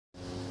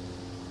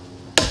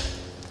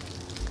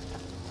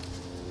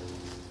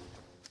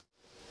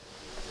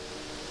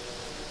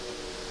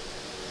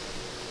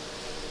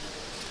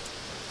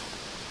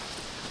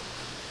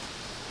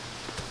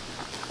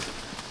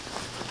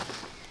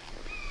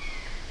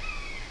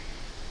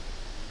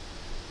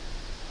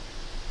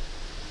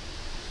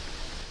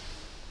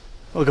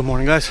Well, good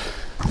morning, guys.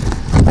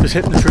 Just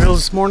hitting the trails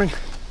this morning,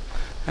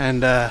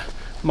 and I'm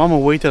on my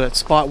way to that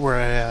spot where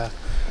I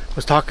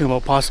was talking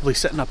about possibly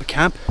setting up a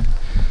camp.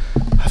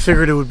 I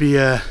figured it would be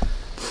a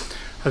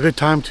good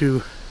time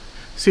to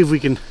see if we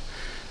can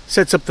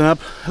set something up,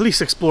 at least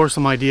explore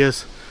some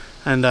ideas,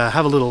 and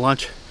have a little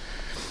lunch.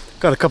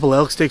 Got a couple of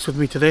elk steaks with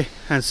me today,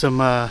 and some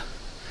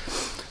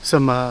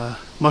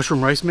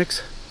mushroom rice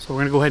mix. So we're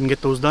gonna go ahead and get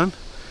those done,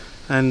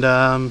 and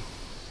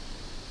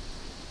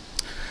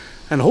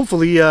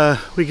hopefully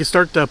we can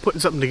start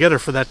putting something together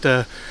for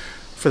that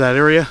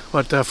area.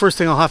 But first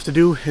thing I'll have to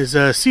do is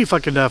see if I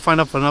can find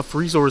up enough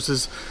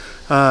resources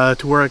to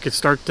where I could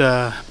start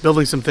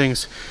building some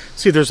things.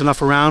 See if there's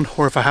enough around,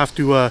 or if I have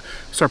to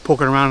start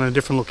poking around in a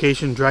different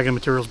location, dragging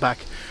materials back.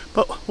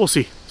 But we'll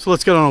see. So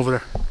let's get on over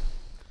there.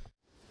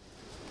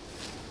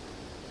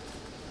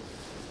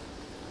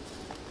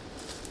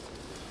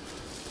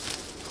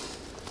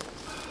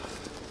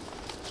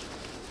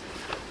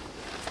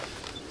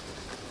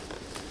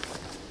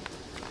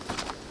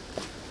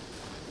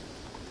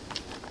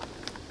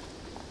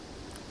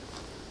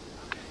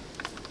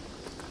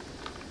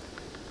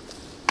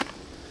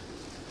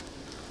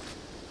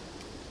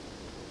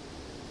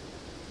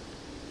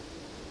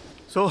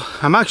 So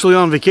I'm actually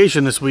on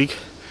vacation this week,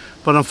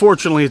 but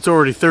unfortunately it's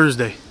already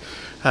Thursday.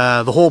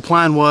 The whole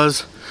plan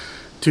was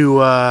to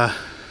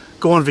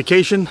go on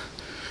vacation,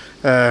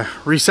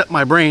 reset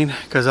my brain,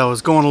 because I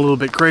was going a little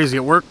bit crazy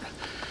at work,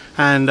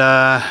 and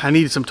I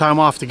needed some time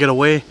off to get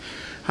away.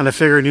 And I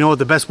figured, you know what,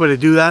 the best way to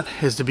do that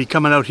is to be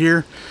coming out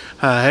here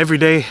every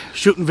day,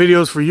 shooting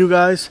videos for you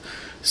guys,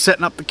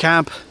 setting up the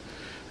camp,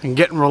 and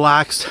getting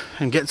relaxed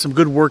and getting some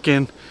good work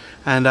in,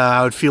 and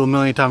I would feel a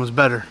million times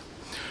better.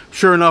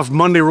 Sure enough,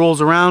 Monday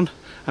rolls around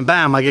and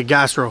bam, I get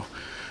gastro.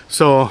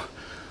 So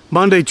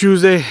Monday,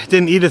 Tuesday,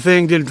 didn't eat a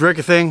thing, didn't drink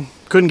a thing,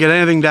 couldn't get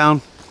anything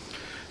down.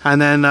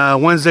 And then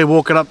Wednesday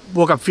woke up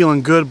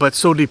feeling good, but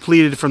so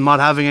depleted from not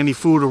having any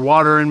food or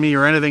water in me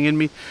or anything in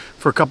me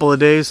for a couple of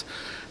days.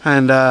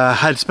 And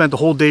had spent the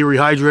whole day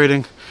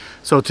rehydrating.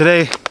 So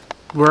today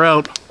we're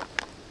out.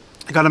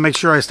 I gotta make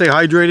sure I stay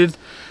hydrated,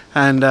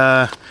 and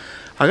I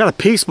gotta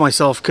pace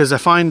myself, because I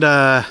find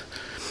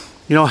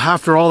you know,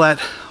 after all that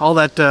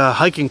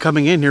hiking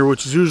coming in here,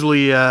 which is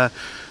usually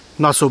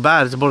not so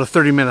bad, it's about a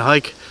 30-minute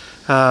hike,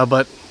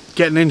 but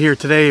getting in here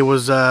today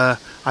was I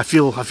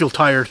feel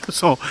tired,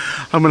 so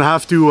I'm gonna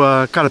have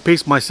to kind of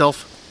pace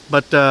myself.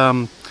 But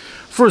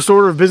first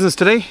order of business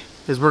today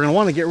is we're gonna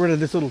want to get rid of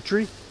this little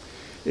tree.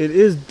 It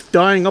is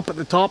dying up at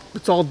the top.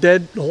 It's all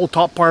dead. The whole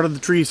top part of the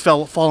tree is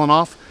fallen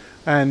off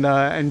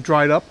and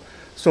dried up.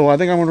 So I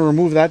think I'm going to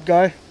remove that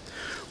guy.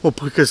 Well,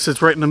 because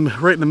it's right in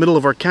the middle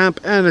of our camp,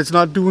 and it's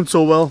not doing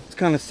so well. It's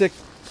kind of sick.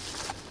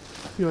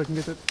 See if I can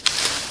get that.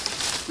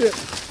 Yeah.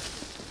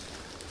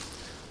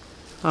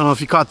 I don't know if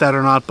you caught that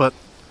or not, but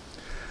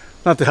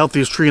not the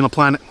healthiest tree on the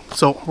planet.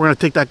 So we're gonna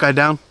take that guy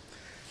down.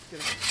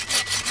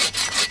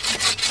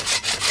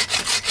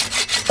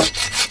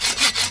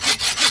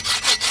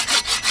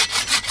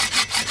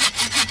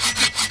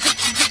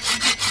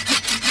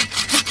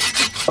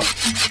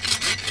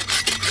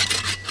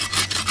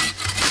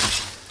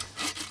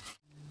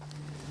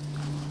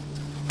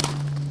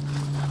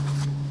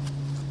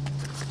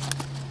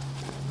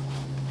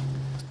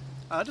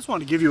 I just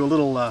wanted to give you a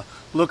little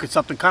look at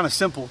something kind of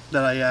simple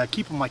that I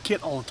keep in my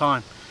kit all the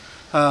time.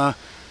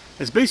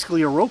 It's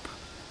basically a rope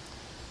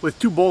with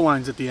two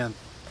bowlines at the end,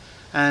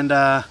 and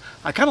I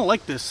kind of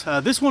like this.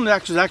 This one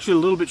is actually a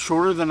little bit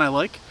shorter than I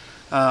like.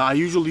 I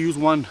usually use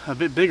one a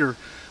bit bigger,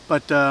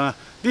 but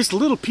this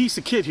little piece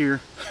of kit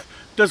here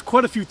does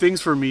quite a few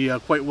things for me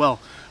quite well.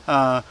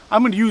 I'm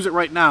going to use it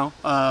right now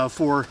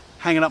for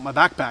hanging up my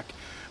backpack,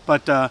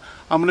 but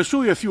I'm going to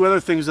show you a few other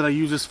things that I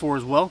use this for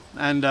as well.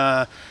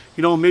 And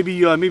you know, maybe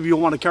you'll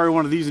want to carry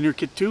one of these in your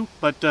kit too,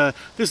 but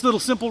this little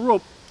simple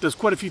rope does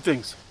quite a few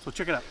things, so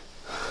check it out.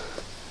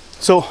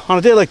 So on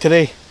a day like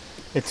today,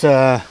 it's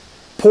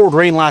poured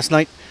rain last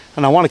night,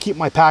 and I want to keep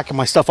my pack and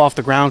my stuff off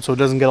the ground so it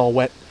doesn't get all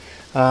wet.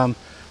 So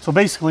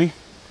basically,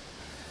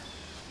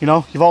 you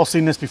know, you've all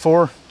seen this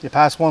before. You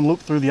pass one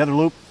loop through the other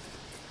loop,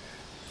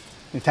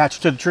 you attach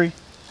it to the tree,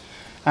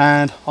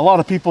 and a lot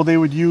of people, they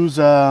would use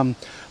you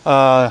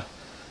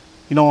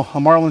know, a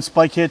marlin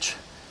spike hitch,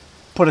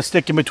 put a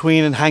stick in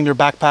between and hang their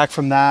backpack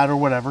from that or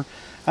whatever,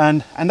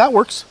 and that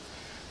works.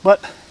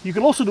 But you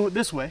can also do it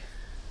this way.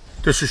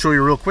 Just to show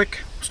you real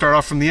quick, start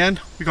off from the end.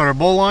 We got our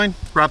bow line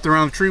wrapped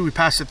around the tree, we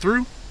passed it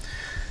through,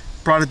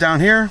 brought it down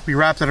here, we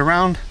wrapped it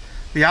around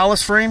the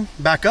Alice frame,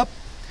 back up.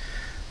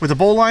 With the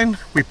bow line,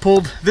 we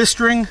pulled this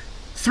string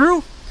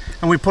through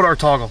and we put our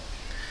toggle.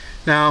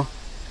 Now,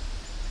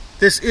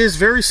 this is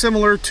very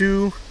similar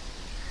to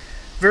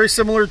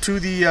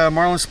the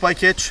marlin spike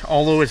hitch,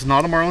 although it's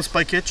not a marlin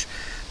spike hitch.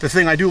 The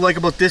thing I do like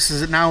about this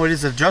is that now it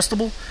is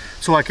adjustable,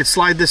 so I could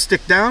slide this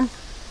stick down,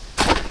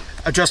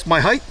 adjust my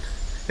height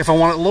if I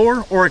want it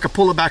lower, or I could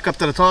pull it back up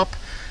to the top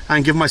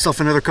and give myself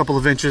another couple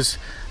of inches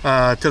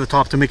to the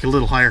top to make it a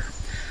little higher.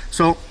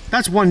 So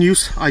that's one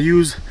use I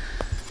use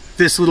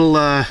this little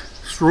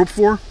rope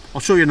for. I'll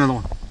show you another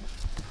one.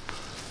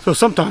 So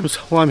sometimes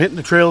while I'm hitting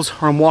the trails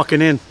or I'm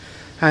walking in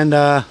and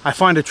I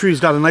find a tree's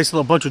got a nice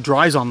little bunch of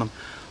dries on them,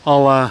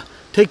 I'll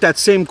take that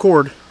same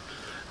cord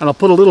and I'll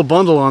put a little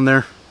bundle on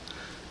there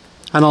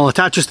and I'll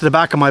attach this to the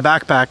back of my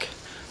backpack.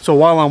 So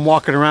while I'm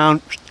walking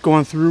around,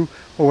 going through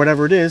or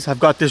whatever it is, I've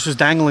got this just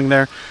dangling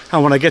there.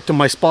 And when I get to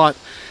my spot,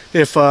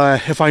 if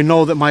I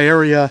know that my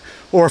area,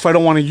 or if I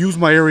don't want to use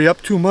my area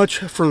up too much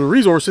for the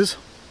resources,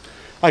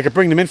 I could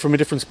bring them in from a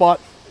different spot.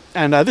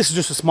 And this is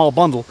just a small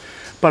bundle,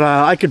 but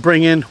I could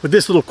bring in, with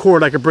this little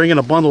cord, I could bring in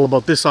a bundle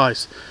about this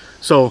size.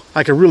 So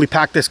I can really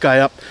pack this guy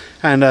up,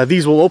 and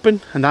these will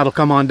open and that'll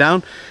come on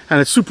down, and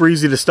it's super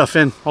easy to stuff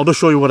in. I'll just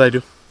show you what I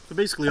do. So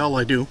basically all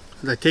I do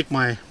is I take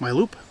my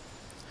loop,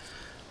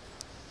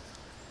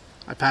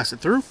 I pass it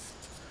through,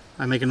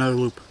 I make another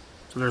loop.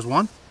 So there's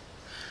one.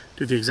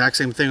 Do the exact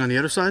same thing on the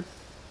other side.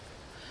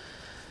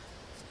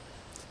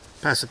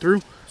 Pass it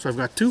through, so I've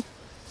got two,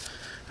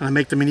 and I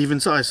make them in even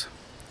size.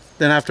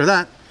 Then after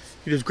that,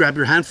 you just grab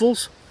your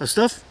handfuls of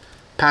stuff,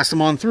 pass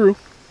them on through.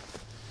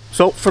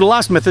 So for the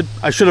last method,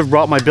 I should have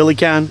brought my billy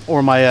can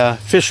or my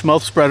fish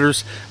mouth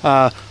spreaders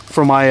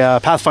for my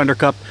Pathfinder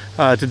cup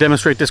to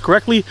demonstrate this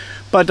correctly,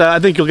 but I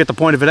think you'll get the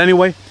point of it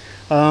anyway.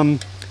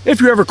 If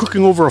you're ever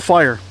cooking over a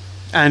fire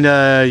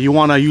and you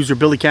want to use your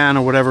billy can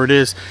or whatever it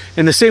is,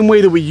 in the same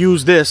way that we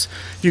use this,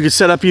 you could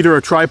set up either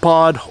a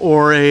tripod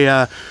or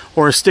a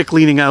stick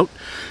leaning out,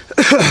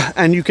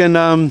 and you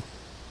can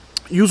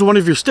use one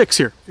of your sticks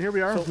here. Here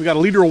we are. So we got a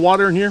liter of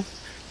water in here.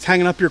 It's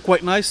hanging up here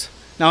quite nice.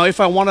 Now if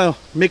I want to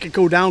make it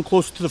go down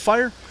closer to the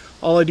fire,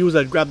 all I do is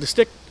I grab the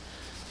stick,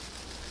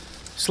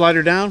 slide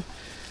her down,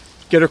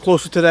 get her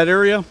closer to that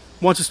area.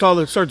 Once it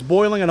starts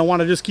boiling and I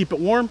want to just keep it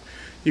warm,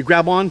 you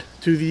grab on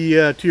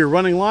to your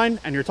running line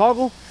and your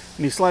toggle,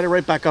 and you slide it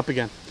right back up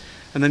again.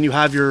 And then you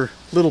have your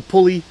little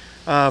pulley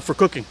for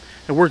cooking.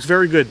 It works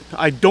very good.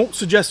 I don't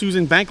suggest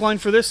using bank line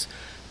for this.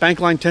 Bank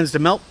line tends to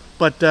melt,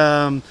 but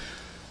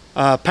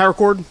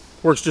paracord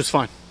works just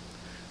fine.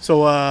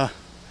 So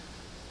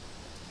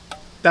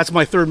that's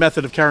my third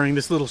method of carrying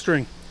this little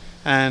string.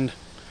 And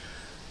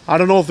I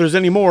don't know if there's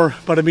any more,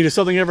 but I mean, if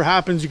something ever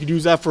happens, you could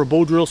use that for a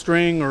bow drill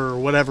string or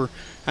whatever,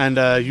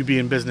 and you'd be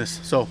in business.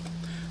 So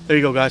there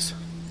you go, guys.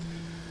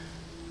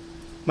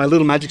 My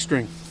little magic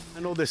string.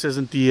 I know this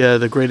isn't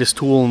the greatest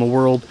tool in the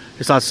world.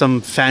 It's not some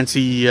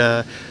fancy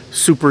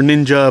super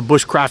ninja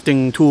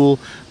bushcrafting tool,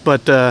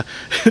 but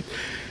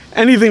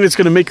anything that's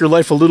going to make your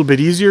life a little bit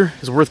easier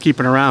is worth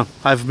keeping around.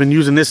 I've been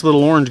using this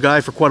little orange guy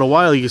for quite a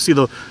while. You can see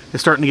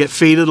it's starting to get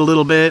faded a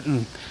little bit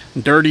and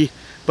dirty,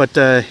 but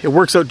it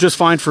works out just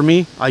fine for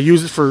me. I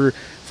use it for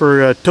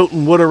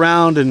toting wood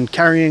around and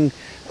carrying,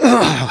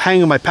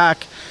 hanging my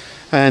pack,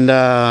 and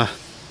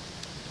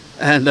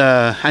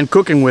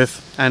cooking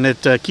with, and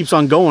it keeps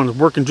on going. It's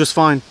working just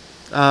fine.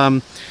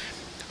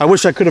 I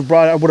wish I would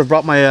have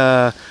brought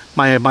my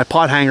my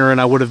pot hanger, and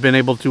I would have been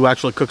able to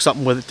actually cook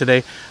something with it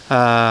today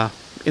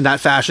in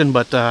that fashion,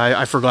 but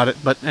I forgot it.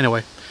 But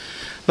anyway,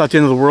 not the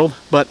end of the world.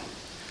 But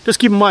just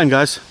keep in mind,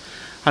 guys,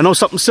 I know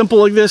something simple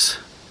like this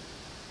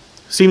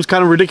seems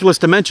kind of ridiculous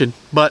to mention,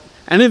 but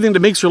anything that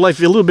makes your life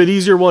a little bit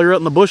easier while you're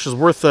out in the bush is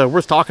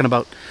worth talking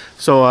about.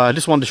 So I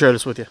just wanted to share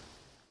this with you.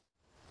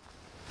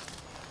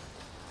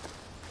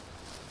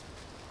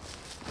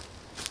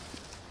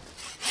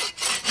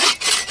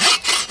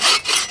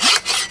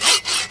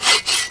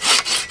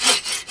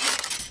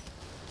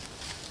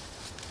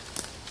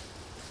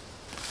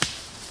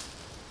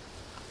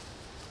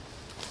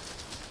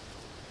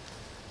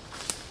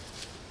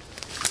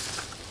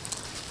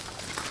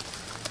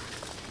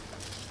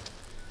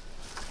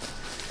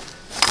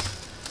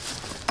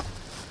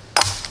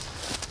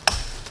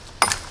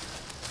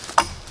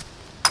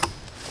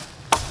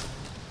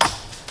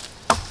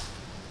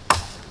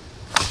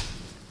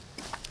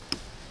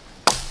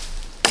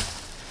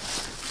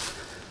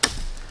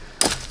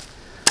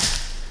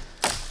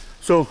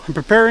 So I'm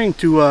preparing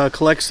to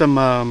collect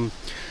some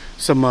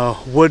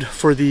wood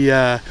for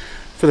the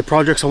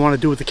projects I want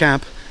to do with the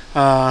camp.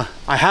 I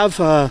have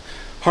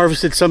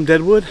harvested some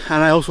dead wood,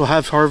 and I also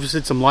have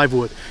harvested some live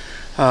wood.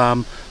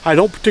 I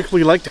don't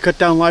particularly like to cut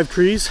down live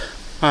trees.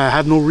 I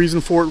have no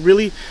reason for it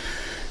really,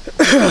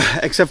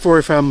 except for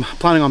if I'm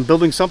planning on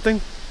building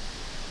something.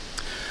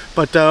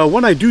 But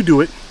when I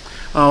do it,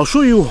 I'll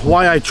show you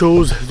why I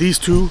chose these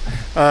two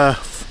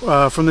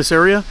from this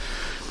area.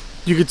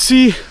 You could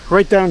see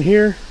right down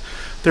here,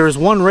 there's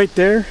one right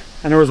there,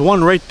 and there was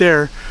one right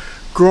there,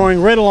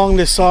 growing right along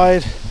this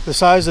side, the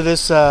size of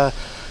this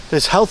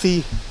this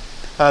healthy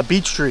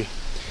beech tree.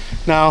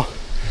 Now,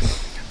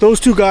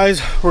 those two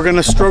guys were going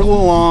to struggle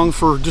along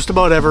for just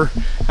about ever,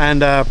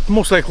 and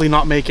most likely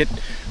not make it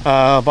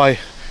by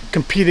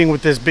competing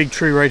with this big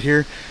tree right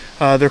here.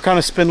 They're kind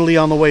of spindly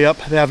on the way up.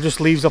 They have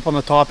just leaves up on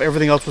the top.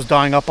 Everything else was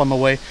dying up on the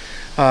way,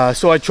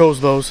 so I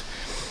chose those.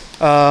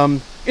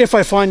 If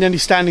I find any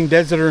standing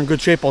deads that are in good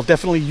shape, I'll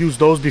definitely use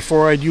those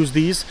before I'd use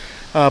these,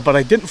 but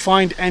I didn't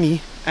find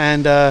any,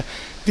 and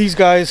these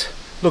guys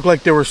looked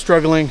like they were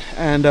struggling,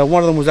 and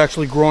one of them was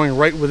actually growing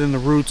right within the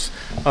roots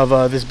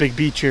of this big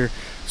beech here.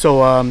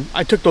 So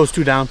I took those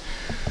two down.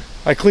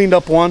 I cleaned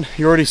up one,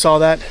 you already saw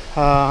that.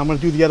 I'm gonna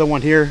do the other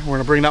one here. We're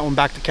gonna bring that one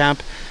back to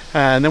camp,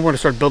 and then we're gonna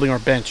start building our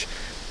bench.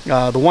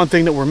 The one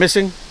thing that we're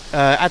missing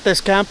at this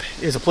camp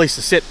is a place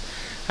to sit,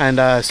 and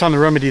it's time to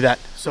remedy that.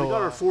 So we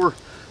got our 4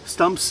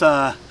 stumps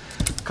kind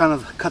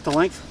of cut the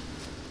length.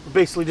 We're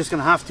basically just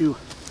gonna have to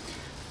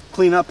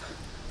clean up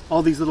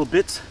all these little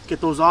bits, get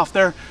those off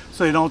there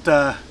so they don't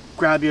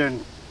grab you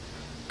and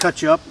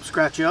cut you up,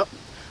 scratch you up.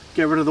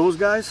 Get rid of those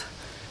guys,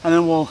 and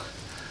then we'll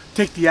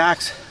take the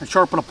axe and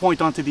sharpen a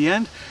point onto the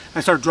end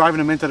and start driving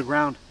them into the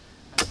ground.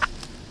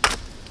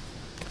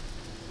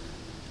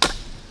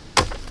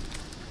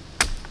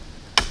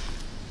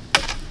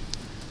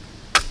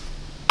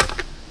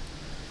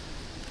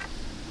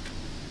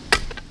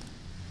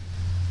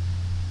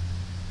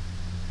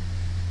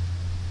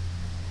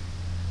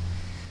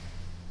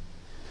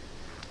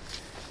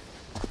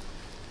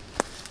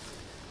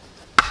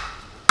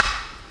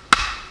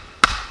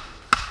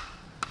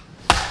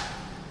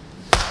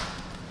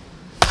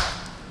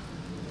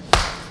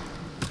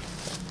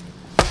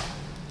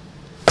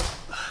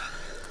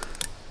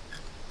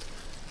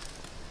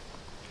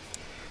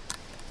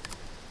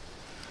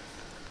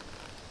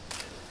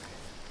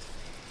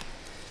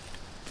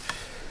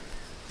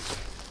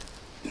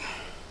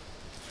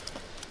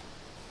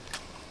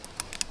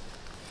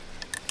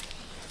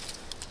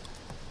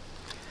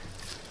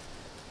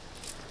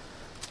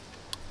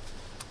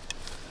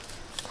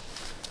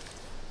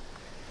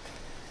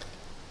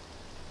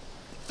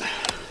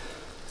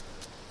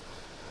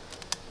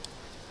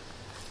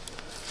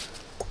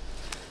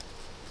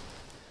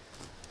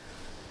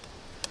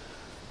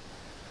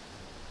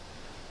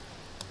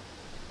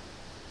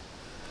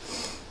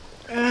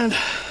 And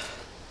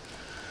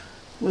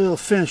we'll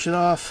finish it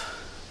off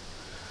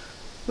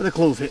with a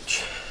clove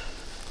hitch.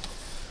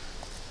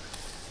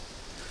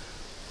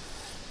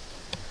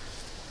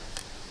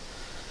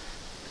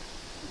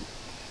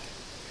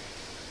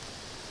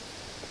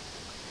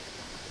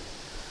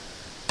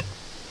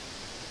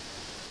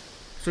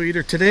 So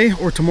either today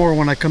or tomorrow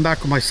when I come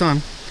back with my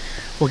son,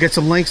 we'll get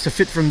some lengths to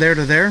fit from there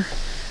to there,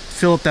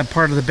 fill up that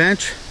part of the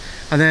bench,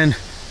 and then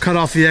cut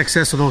off the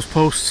excess of those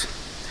posts.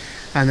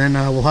 And then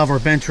we'll have our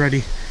bench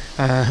ready,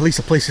 at least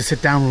a place to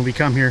sit down when we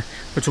come here,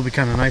 which will be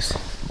kind of nice.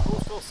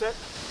 Post all set,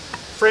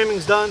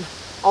 framing's done.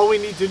 All we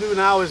need to do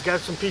now is get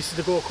some pieces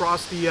to go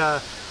across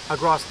the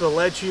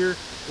ledge here.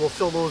 We'll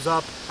fill those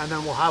up, and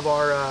then we'll have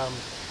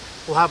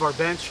our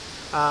bench.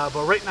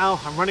 But right now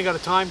I'm running out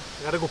of time.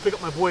 I got to go pick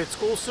up my boy at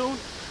school soon,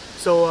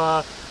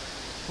 so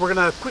we're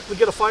gonna quickly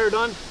get a fire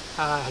done,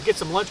 get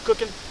some lunch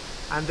cooking,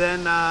 and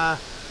then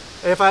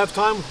if I have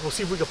time, we'll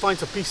see if we can find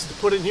some pieces to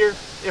put in here.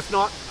 If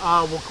not,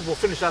 we'll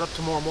finish that up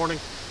tomorrow morning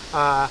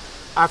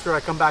after I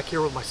come back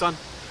here with my son.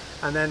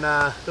 And then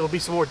there'll be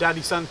some more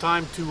daddy-son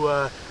time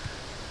to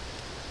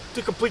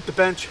complete the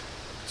bench.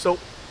 So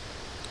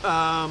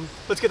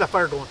let's get that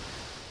fire going.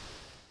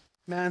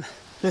 Man,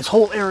 this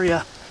whole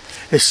area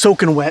is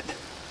soaking wet.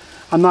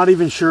 I'm not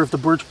even sure if the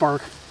birch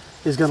bark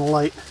is gonna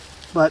light,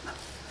 but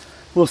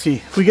we'll see.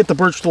 If we get the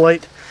birch to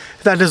light,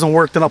 if that doesn't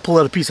work, then I'll pull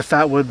out a piece of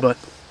fat wood, but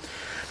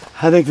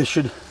I think this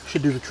should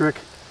do the trick.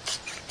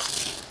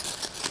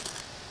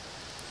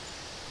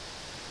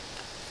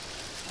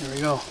 There we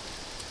go,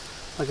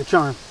 like a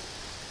charm.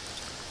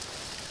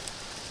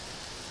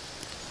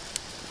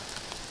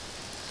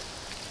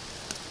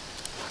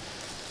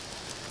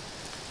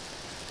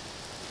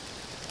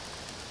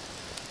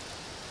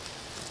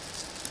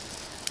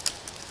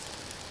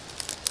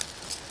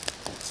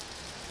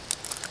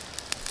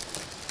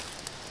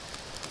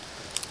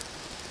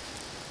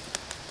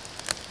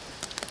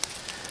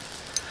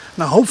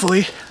 Now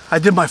hopefully I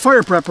did my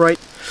fire prep right,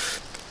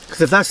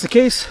 because if that's the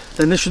case,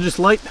 then this should just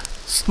light.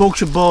 Smoke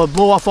should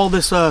blow off all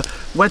this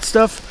wet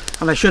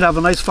stuff, and I should have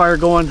a nice fire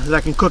going that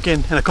I can cook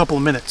in a couple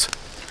of minutes,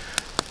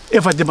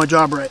 if I did my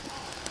job right.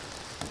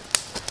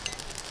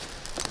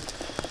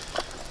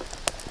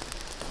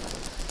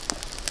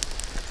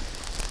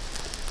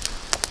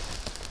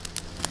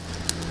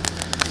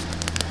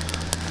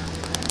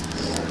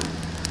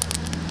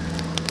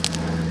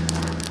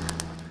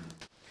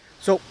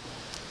 So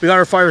we got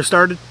our fire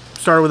started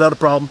without a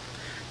problem,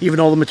 even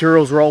though the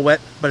materials were all wet,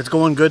 but it's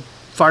going good.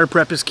 Fire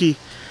prep is key.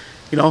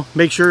 You know,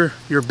 make sure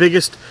the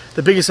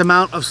biggest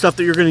amount of stuff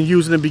that you're going to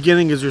use in the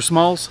beginning is your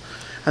smalls,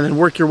 and then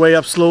work your way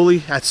up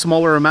slowly at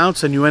smaller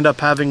amounts, and you end up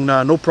having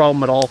no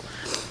problem at all.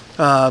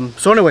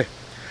 So anyway,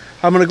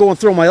 I'm going to go and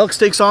throw my elk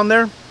steaks on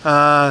there.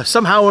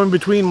 Somehow in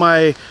between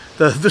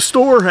the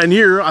store and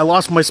here, I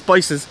lost my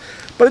spices,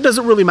 but it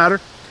doesn't really matter.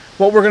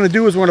 What we're going to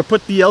do is we're going to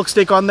put the elk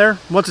steak on there.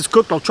 Once it's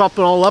cooked, I'll chop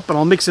it all up and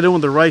I'll mix it in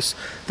with the rice.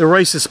 The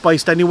rice is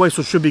spiced anyway,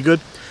 so it should be good.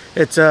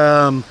 It's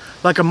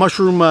like a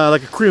mushroom,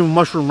 like a cream of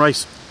mushroom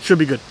rice. Should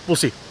be good. We'll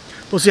see.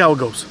 We'll see how it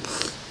goes.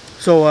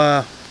 So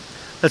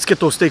let's get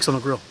those steaks on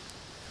the grill.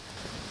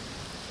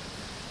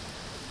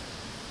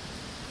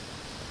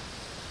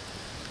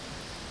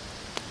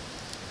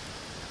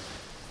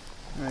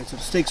 All right, so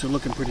the steaks are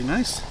looking pretty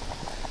nice.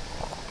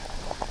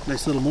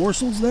 Nice little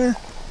morsels there.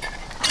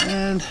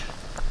 And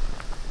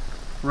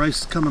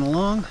rice coming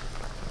along.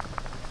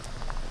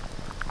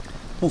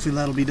 Hopefully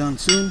that'll be done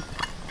soon.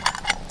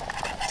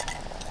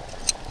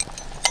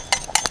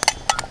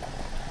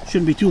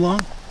 Shouldn't be too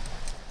long.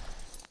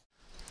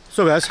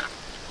 So guys,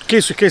 in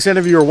case any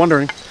of you are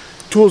wondering,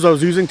 tools I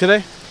was using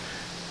today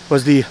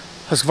was the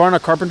Husqvarna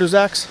Carpenter's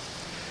axe.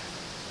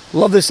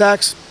 Love this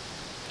axe.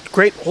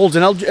 Great, holds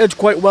an edge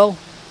quite well.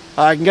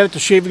 I can get it to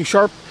shaving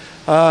sharp.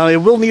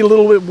 It will need a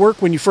little bit of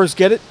work when you first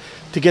get it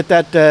to get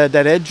that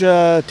edge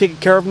taken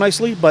care of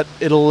nicely, but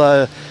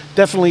it'll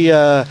definitely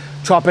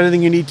chop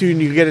anything you need to,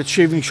 and you get it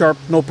shaving sharp,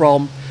 no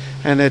problem.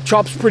 And it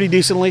chops pretty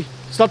decently.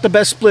 It's not the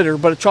best splitter,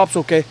 but it chops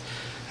okay.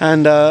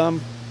 And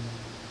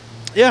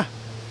yeah,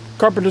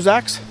 Carpenter's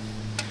axe.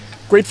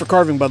 Great for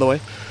carving, by the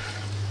way.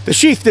 The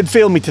sheath did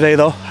fail me today,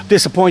 though.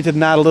 Disappointed in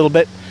that a little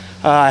bit.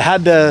 I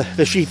had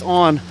the sheath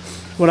on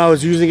when I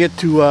was using it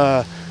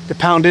to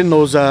pound in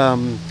those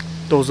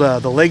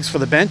the legs for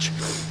the bench,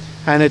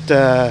 and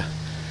it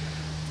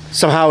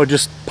somehow it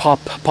just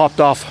popped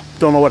off.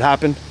 Don't know what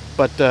happened,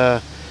 but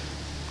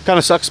kind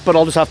of sucks. But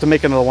I'll just have to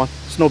make another one.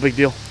 It's no big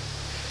deal.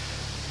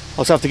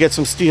 I'll just have to get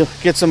some steel,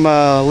 get some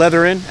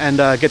leather in, and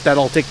get that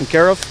all taken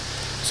care of.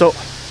 So,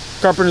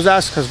 Carpenter's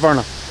axe,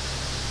 Husqvarna.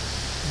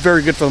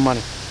 Very good for the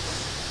money.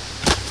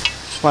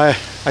 My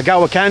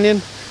Agawa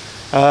Canyon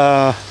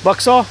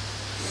buck saw.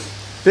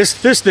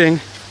 This thing,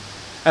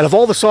 out of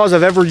all the saws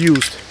I've ever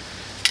used,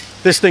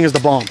 this thing is the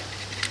bomb.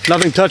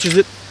 Nothing touches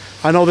it.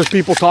 I know there's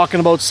people talking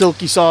about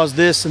silky saws,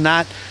 this and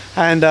that,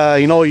 and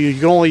you know, you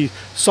can only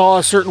saw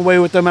a certain way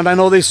with them, and I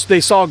know they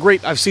saw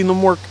great. I've seen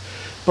them work,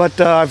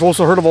 but I've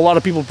also heard of a lot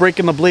of people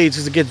breaking the blades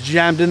because it gets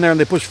jammed in there and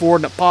they push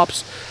forward and it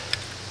pops.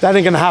 That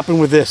ain't gonna happen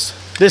with this.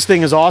 This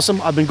thing is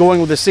awesome. I've been going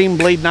with the same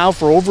blade now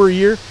for over a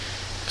year.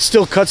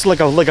 Still cuts like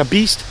a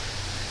beast.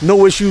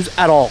 No issues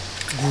at all.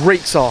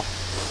 Great saw.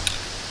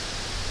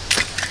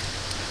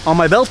 On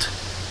my belt,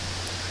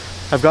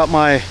 I've got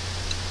my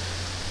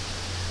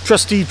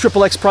trusty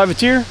XXX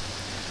Privateer.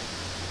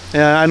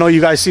 And I know you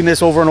guys seen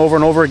this over and over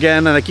and over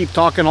again, and I keep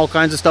talking all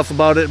kinds of stuff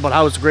about it, about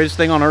how it's the greatest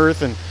thing on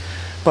earth,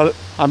 but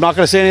I'm not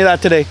going to say any of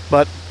that today,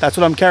 but that's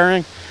what I'm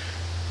carrying.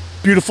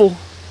 Beautiful,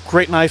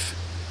 great knife.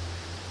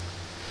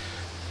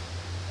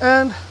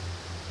 And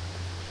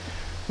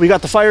we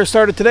got the fire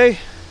started today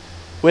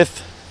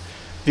with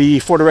the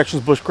 4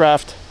 Directions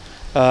Bushcraft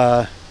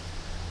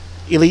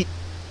Elite.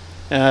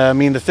 I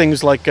mean, the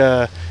things like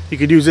you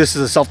could use this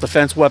as a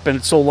self-defense weapon.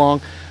 It's so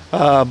long,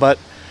 but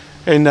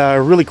in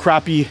really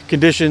crappy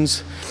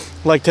conditions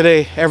like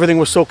today, everything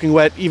was soaking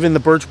wet. Even the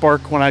birch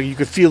bark, you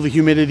could feel the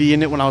humidity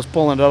in it when I was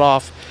pulling it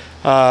off.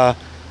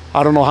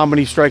 I don't know how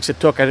many strikes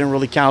it took. I didn't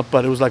really count,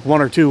 but it was like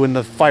 1 or 2, and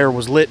the fire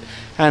was lit,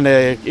 and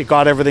it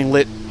got everything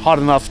lit hot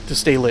enough to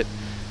stay lit.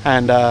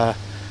 And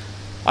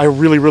I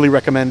really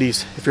recommend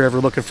these if you're ever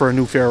looking for a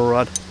new ferro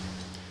rod.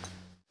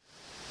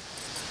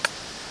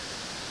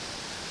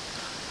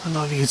 I don't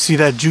know if you can see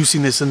that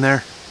juiciness in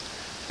there,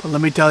 but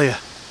let me tell you,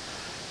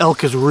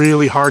 elk is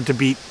really hard to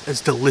beat. It's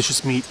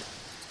delicious meat.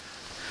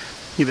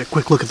 Give it a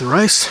quick look at the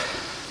rice.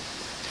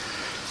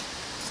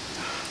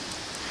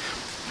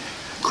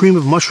 Cream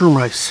of mushroom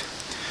rice.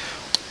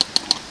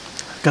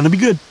 Gonna be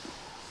good.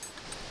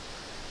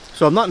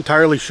 So I'm not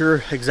entirely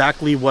sure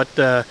exactly what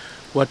the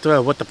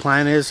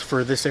plan is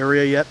for this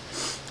area yet.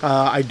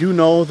 I do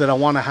know that I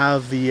want to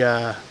have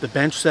the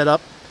bench set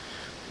up.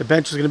 The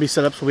bench is going to be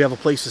set up so we have a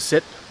place to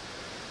sit.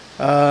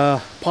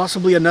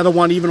 Possibly another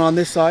one even on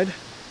this side,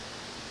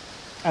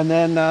 and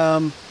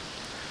then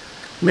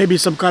maybe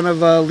some kind of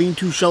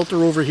lean-to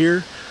shelter over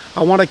here.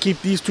 I want to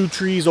keep these 2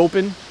 trees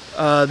open,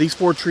 these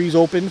 4 trees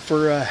open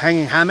for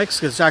hanging hammocks,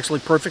 because it's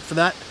actually perfect for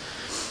that.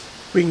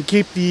 We can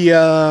keep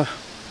the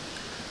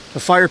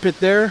fire pit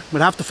there.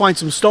 We'd have to find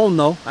some stone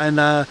though, and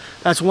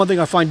that's one thing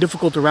I find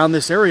difficult around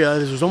this area,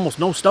 is there's almost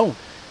no stone.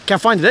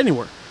 Can't find it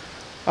anywhere.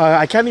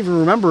 I can't even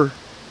remember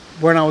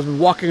when I was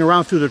walking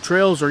around through the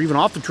trails or even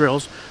off the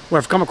trails where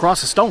I've come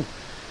across a stone.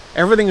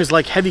 Everything is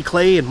like heavy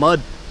clay and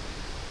mud,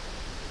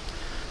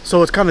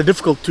 so it's kind of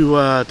difficult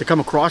to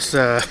come across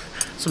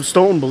some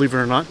stone, believe it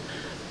or not.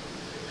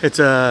 It's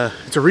a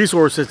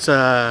resource. It's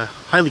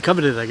highly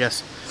coveted, I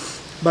guess.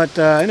 But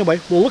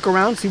anyway, we'll look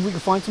around, see if we can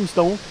find some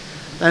stone,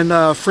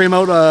 and frame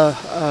out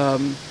a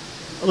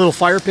little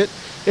fire pit.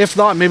 If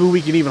not, maybe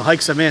we can even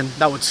hike some in.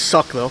 That would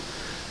suck though,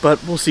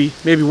 but we'll see.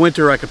 Maybe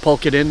winter I could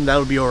pulk it in. That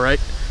would be all right.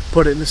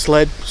 Put it in the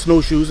sled,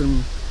 snowshoes,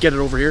 and get it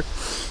over here.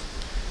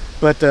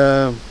 But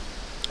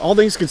all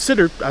things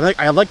considered,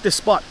 I like this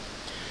spot.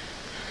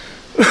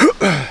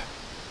 I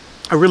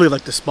really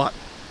like this spot.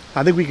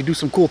 I think we could do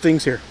some cool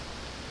things here.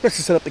 Let's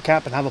just set up the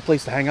camp and have a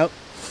place to hang out.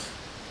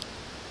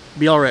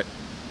 Be all right.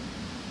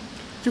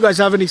 If you guys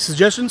have any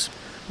suggestions,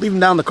 leave them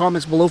down in the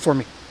comments below for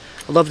me.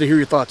 I'd love to hear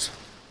your thoughts.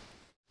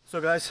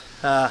 So guys,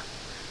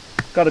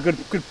 got a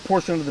good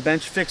portion of the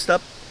bench fixed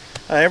up.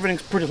 Everything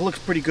looks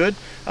pretty good.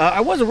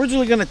 I was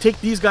originally going to take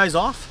these guys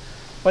off,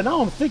 but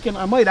now I'm thinking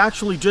I might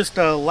actually just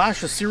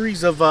lash a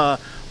series of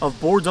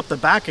boards up the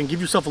back and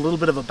give yourself a little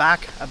bit of a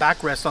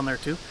backrest on there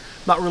too.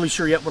 Not really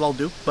sure yet what I'll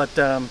do, but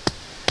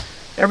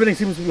everything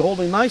seems to be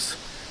holding nice.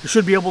 You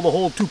should be able to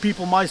hold 2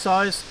 people my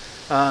size,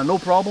 no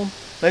problem.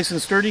 Nice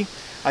and sturdy.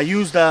 I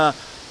used a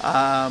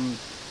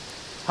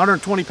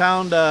 120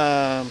 pound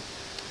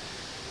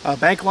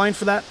bank line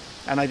for that,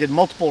 and I did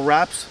multiple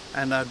wraps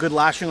and good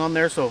lashing on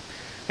there, so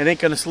it ain't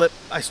gonna slip.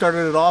 I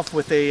started it off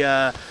with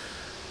a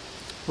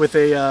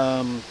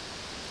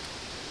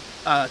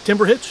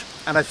timber hitch,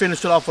 and I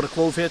finished it off with a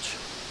clove hitch,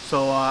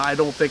 so I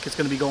don't think it's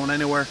gonna be going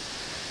anywhere.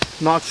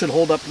 Knots should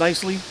hold up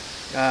nicely.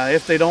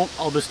 If they don't,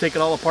 I'll just take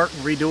it all apart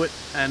and redo it,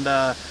 and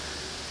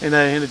in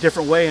a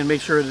different way, and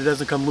make sure that it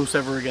doesn't come loose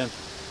ever again.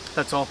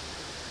 That's all.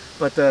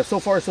 But so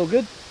far so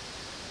good.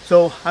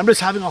 So I'm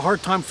just having a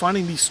hard time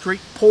finding these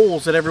straight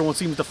poles that everyone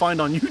seems to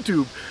find on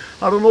YouTube.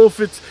 I don't know if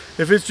it's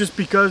just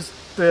because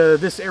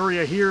this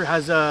area here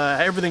has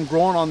everything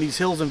growing on these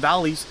hills and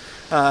valleys.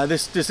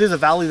 This is a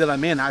valley that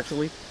I'm in,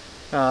 actually.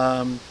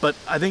 But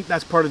I think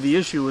that's part of the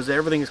issue, is that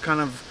everything is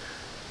kind of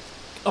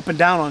up and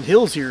down on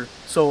hills here.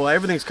 So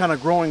everything's kind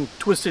of growing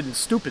twisted and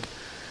stupid.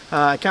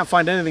 I can't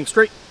find anything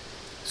straight.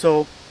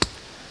 So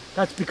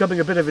that's becoming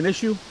a bit of an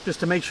issue, just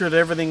to make sure that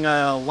everything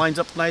lines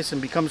up nice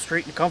and becomes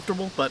straight and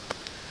comfortable. But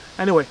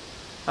anyway,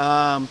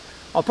 I'll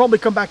probably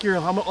come back here.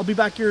 I'll be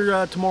back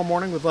here tomorrow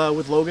morning with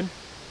Logan.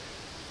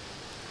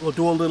 We'll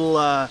do a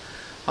little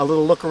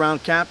look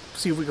around camp,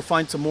 see if we can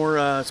find some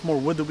more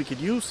wood that we could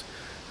use,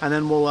 and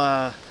then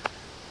we'll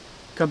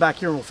come back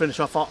here and we'll finish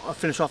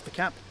off the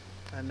camp.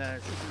 And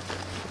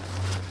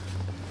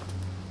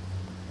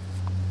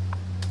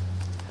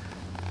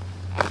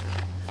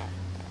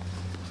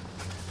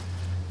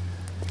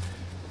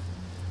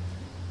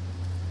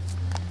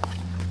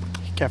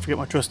can't forget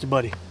my trusty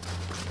buddy.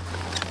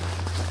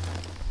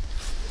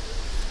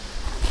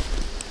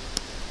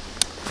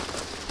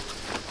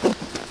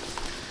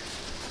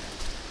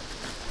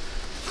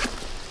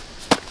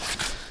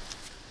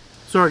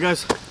 Sorry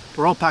guys,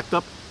 we're all packed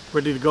up,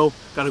 ready to go.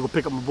 Gotta go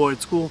pick up my boy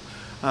at school.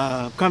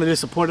 Kind of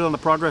disappointed on the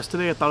progress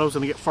today. I thought I was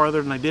going to get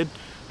farther than I did,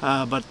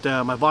 but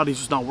my body's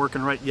just not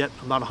working right yet.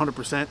 I'm not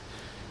 100%,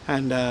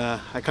 and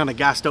I kind of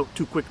gassed out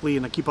too quickly,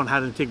 and I keep on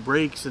having to take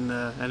breaks. And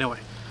anyway,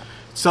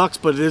 it sucks,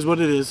 but it is what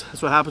it is.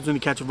 That's what happens when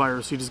you catch a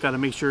virus. You just got to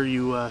make sure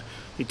you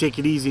take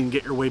it easy and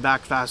get your way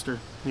back faster,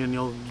 and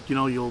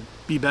you'll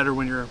be better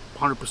when you're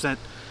 100%.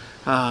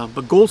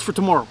 But goals for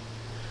tomorrow.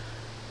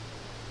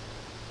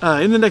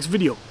 In the next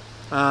video,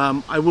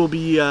 I will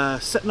be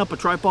setting up a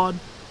tripod.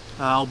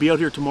 I'll be out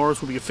here tomorrow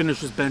so we can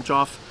finish this bench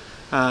off,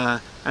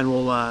 and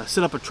we'll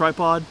set up a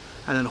tripod,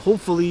 and then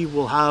hopefully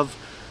we'll have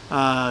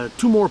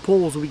 2 more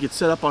poles that we could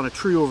set up on a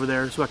tree over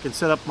there, so I can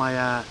set up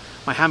my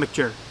my hammock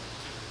chair.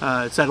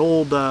 It's that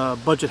old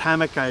budget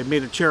hammock. I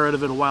made a chair out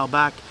of it a while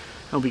back,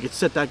 and we could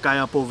set that guy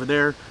up over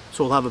there.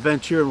 So we'll have a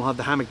bench here, and we'll have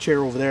the hammock chair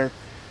over there,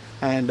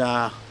 and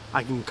I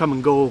can come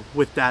and go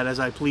with that as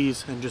I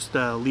please, and just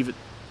leave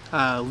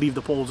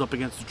the poles up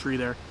against the tree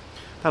there.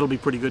 That'll be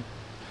pretty good.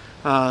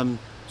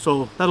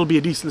 So that'll be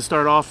a decent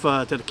start off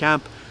to the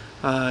camp.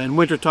 In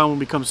wintertime, when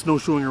we come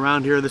snowshoeing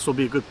around here, this will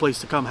be a good place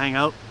to come hang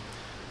out.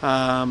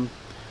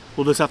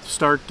 We'll just have to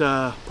start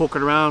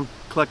poking around,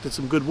 collecting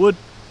some good wood,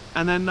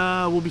 and then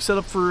we'll be set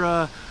up for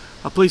a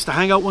place to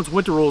hang out once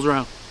winter rolls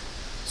around.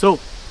 So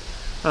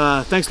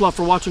thanks a lot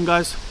for watching,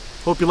 guys.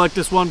 Hope you liked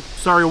this one.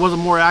 Sorry it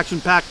wasn't more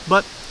action-packed,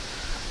 but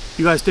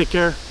you guys take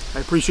care. I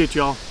appreciate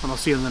y'all, and I'll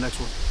see you in the next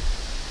one.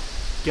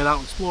 Get out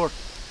and explore.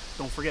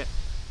 Don't forget.